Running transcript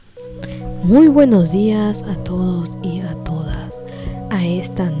Muy buenos días a todos y a todas a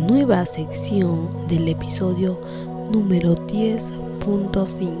esta nueva sección del episodio número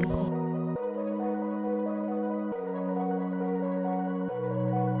 10.5.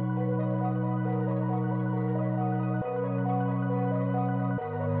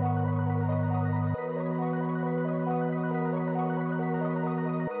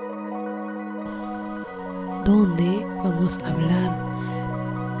 Donde vamos a hablar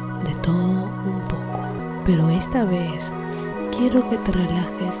de todo un poco, pero esta vez quiero que te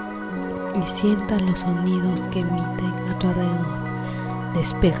relajes y sientas los sonidos que emiten a tu alrededor.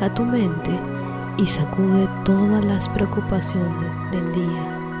 Despeja tu mente y sacude todas las preocupaciones del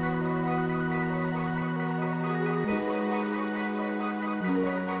día.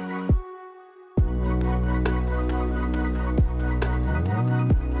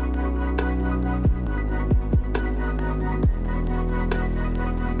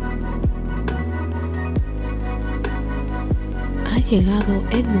 Ha llegado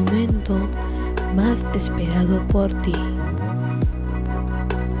el momento más esperado por ti.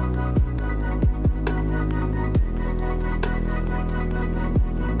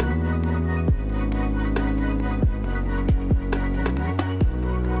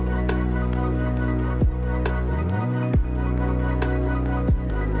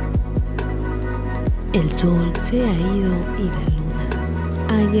 El sol se ha ido y la luna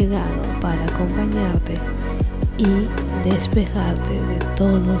ha llegado para acompañarte y despejarte de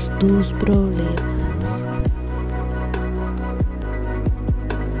todos tus problemas.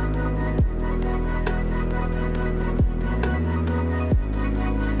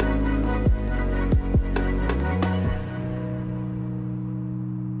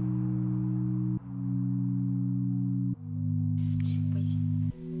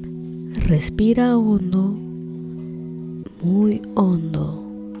 Respira hondo, muy hondo,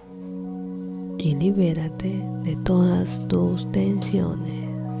 y libérate de todas tus tensiones.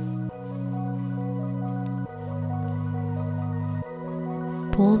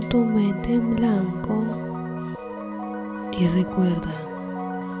 Pon tu mente en blanco y recuerda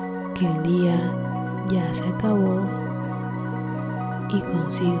que el día ya se acabó y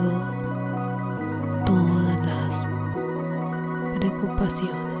consigo todas las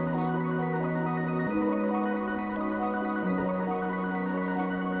preocupaciones.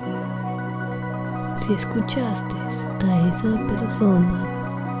 Si escuchaste a esa persona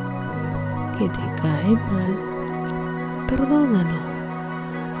que te cae mal, perdónalo.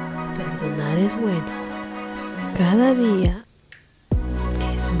 Perdonar es bueno. Cada día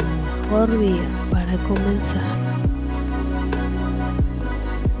es un mejor día para comenzar.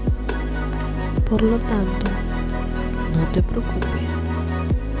 Por lo tanto, no te preocupes.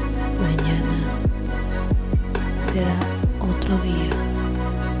 Mañana será otro día,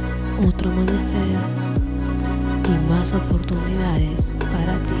 otro amanecer y más oportunidades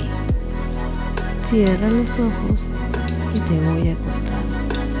para ti. Cierra los ojos y te voy a contar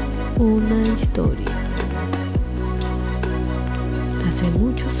una historia. Hace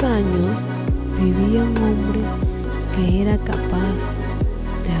muchos años vivía un hombre que era capaz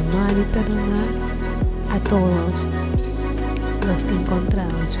de amar y perdonar a todos los que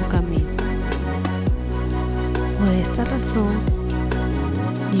encontraba en su camino. Por esta razón,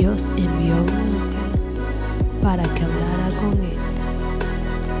 Dios envió a un ángel para que hablara con él.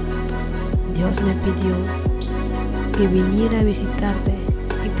 Dios me pidió que viniera a visitarte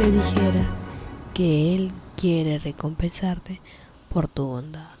y te dijera que Él quiere recompensarte por tu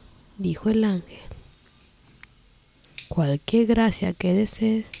bondad. Dijo el ángel: cualquier gracia que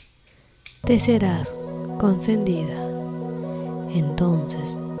desees, te será concedida.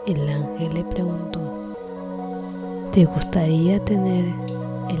 Entonces el ángel le preguntó: ¿te gustaría tener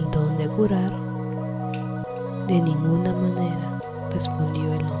el don de curar? De ninguna manera,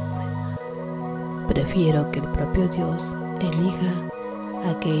 respondió el hombre. Prefiero que el propio Dios elija a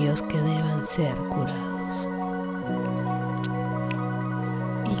aquellos que deban ser curados.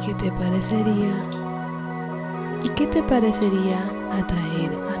 ¿Y qué te parecería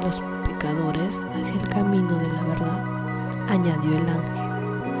atraer a los pecadores hacia el camino de la verdad? Añadió el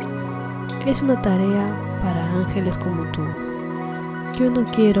ángel. Es una tarea para ángeles como tú. Yo no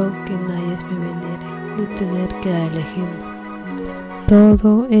quiero que nadie me venere ni tener que dar el ejemplo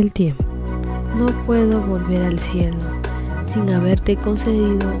todo el tiempo. No puedo volver al cielo sin haberte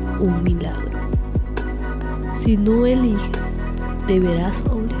concedido un milagro. Si no eliges, te verás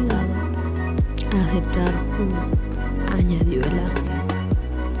obligado a aceptar uno, añadió el ángel.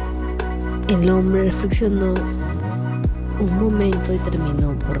 El hombre reflexionó un momento y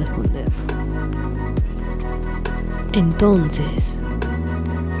terminó por responder: entonces,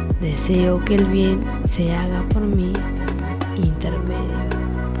 Deseo que el bien se haga por mi intermedio,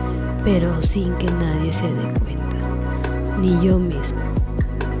 pero sin que nadie se dé cuenta, ni yo mismo,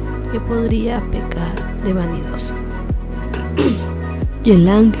 que podría pecar de vanidoso. Y el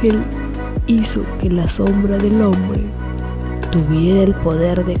ángel hizo que la sombra del hombre tuviera el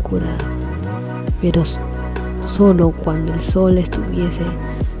poder de curar, pero solo cuando el sol estuviese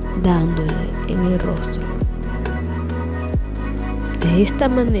dándole en el rostro. De esta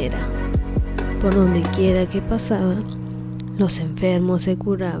manera, por donde quiera que pasaba, los enfermos se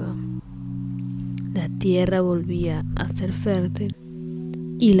curaban, la tierra volvía a ser fértil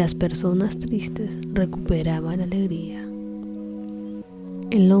y las personas tristes recuperaban la alegría.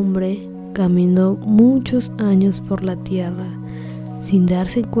 El hombre caminó muchos años por la tierra sin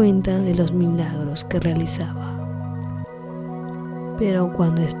darse cuenta de los milagros que realizaba. Pero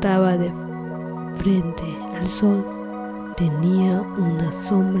cuando estaba de frente al sol, tenía una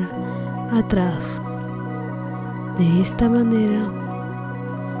sombra atrás. De esta manera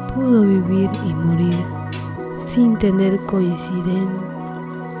pudo vivir y morir sin tener conciencia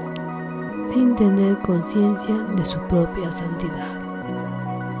de su propia santidad.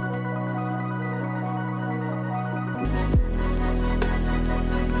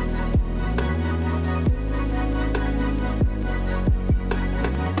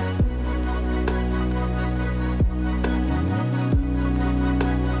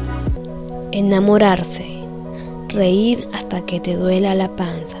 Enamorarse, reír hasta que te duela la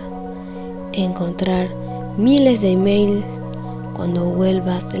panza, encontrar miles de emails cuando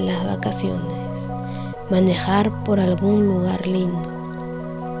vuelvas de las vacaciones, manejar por algún lugar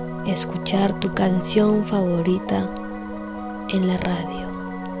lindo, escuchar tu canción favorita en la radio,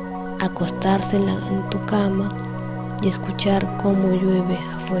 acostarse en tu cama y escuchar cómo llueve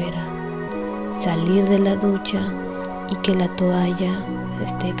afuera, salir de la ducha y que la toalla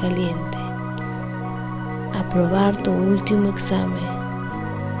esté caliente, aprobar tu último examen,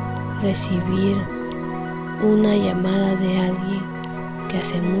 recibir una llamada de alguien que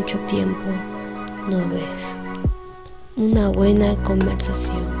hace mucho tiempo no ves, una buena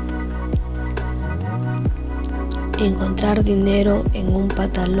conversación, encontrar dinero en un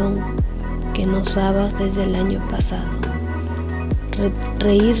pantalón que no usabas desde el año pasado,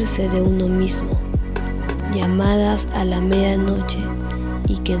 reírse de uno mismo, llamadas a la medianoche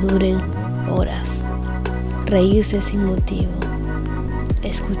y que duren horas, reírse sin motivo,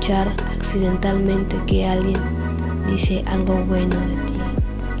 escuchar accidentalmente que alguien dice algo bueno de ti,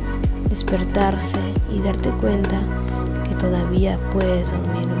 despertarse y darte cuenta que todavía puedes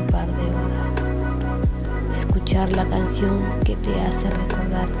dormir un par de horas, escuchar la canción que te hace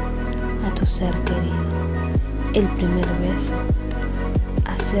recordar a tu ser querido, el primer beso,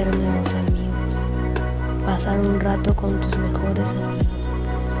 hacer nuevos amigos, pasar un rato con tus mejores amigos,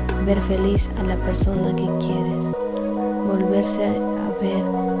 ver feliz a la persona que quieres, volverse a ver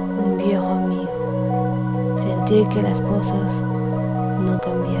un viejo amigo, sentir que las cosas no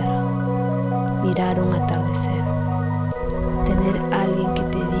cambiaron, mirar un atardecer, tener a alguien que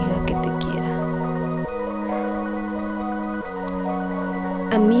te diga que te quiera.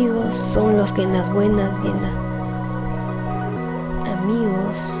 Amigos son los que en las buenas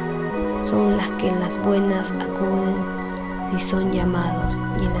amigos son las que en las buenas acuden si son llamados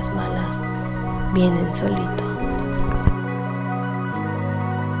y en las malas vienen solitos.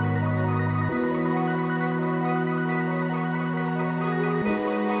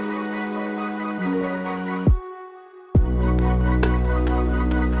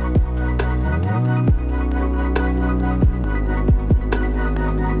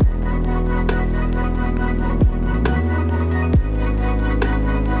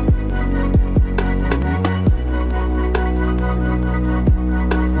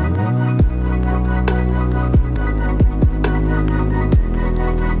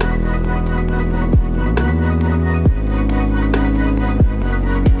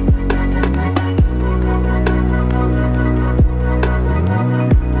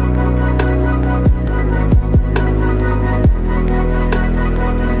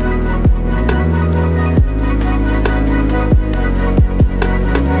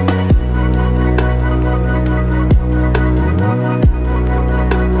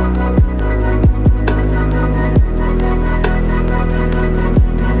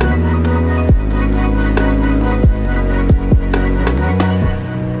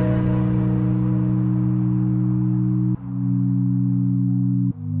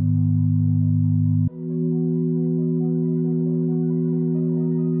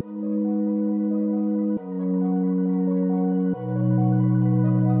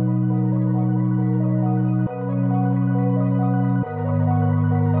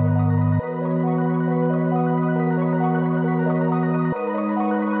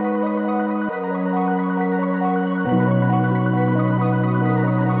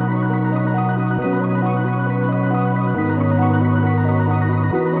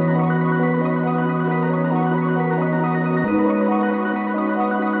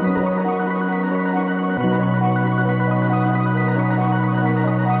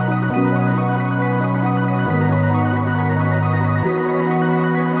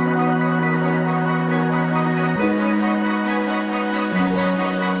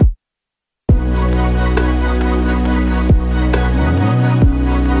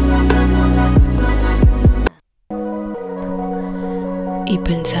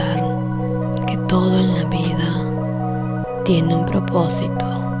 pensar que todo en la vida tiene un propósito,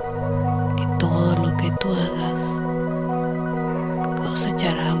 que todo lo que tú hagas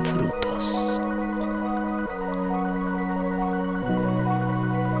cosecharán frutos,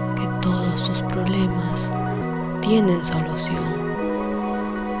 que todos tus problemas tienen solución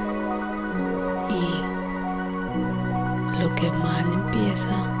y lo que mal empieza,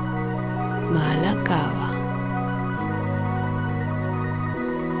 mal acaba.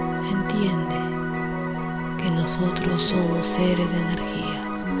 Entiende que nosotros somos seres de energía,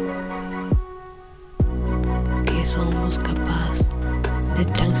 que somos capaces de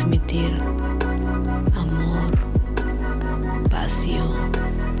transmitir amor, pasión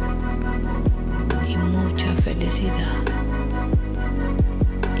y mucha felicidad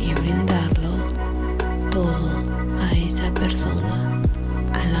y brindarlo todo a esa persona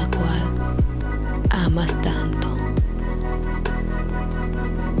a la cual amas tanto.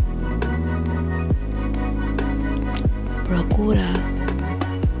 Procura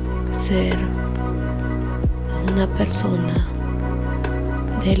ser una persona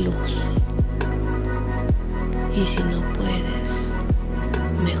de luz y si no puedes,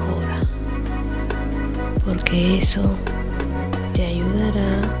 mejora, porque eso te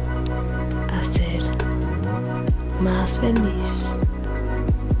ayudará a ser más feliz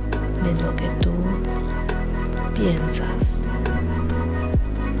de lo que tú piensas.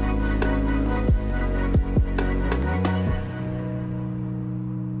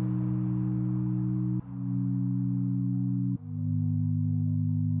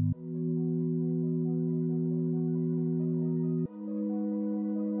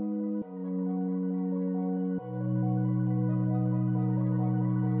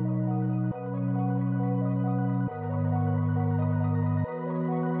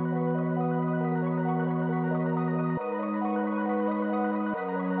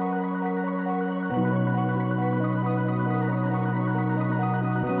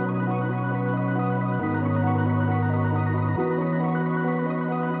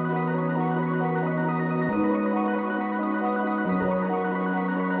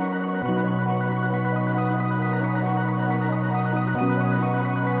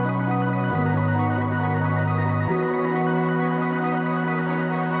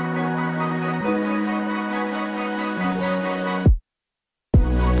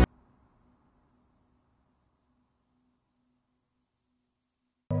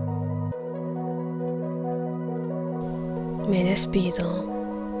 Me despido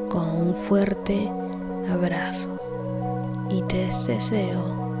con un fuerte abrazo y te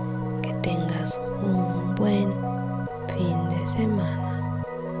deseo que tengas un buen fin de semana.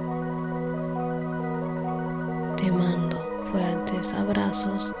 Te mando fuertes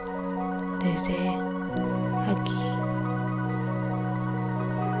abrazos desde aquí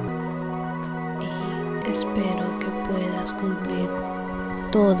y espero que puedas cumplir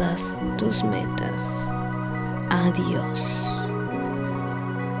todas tus metas. Adiós.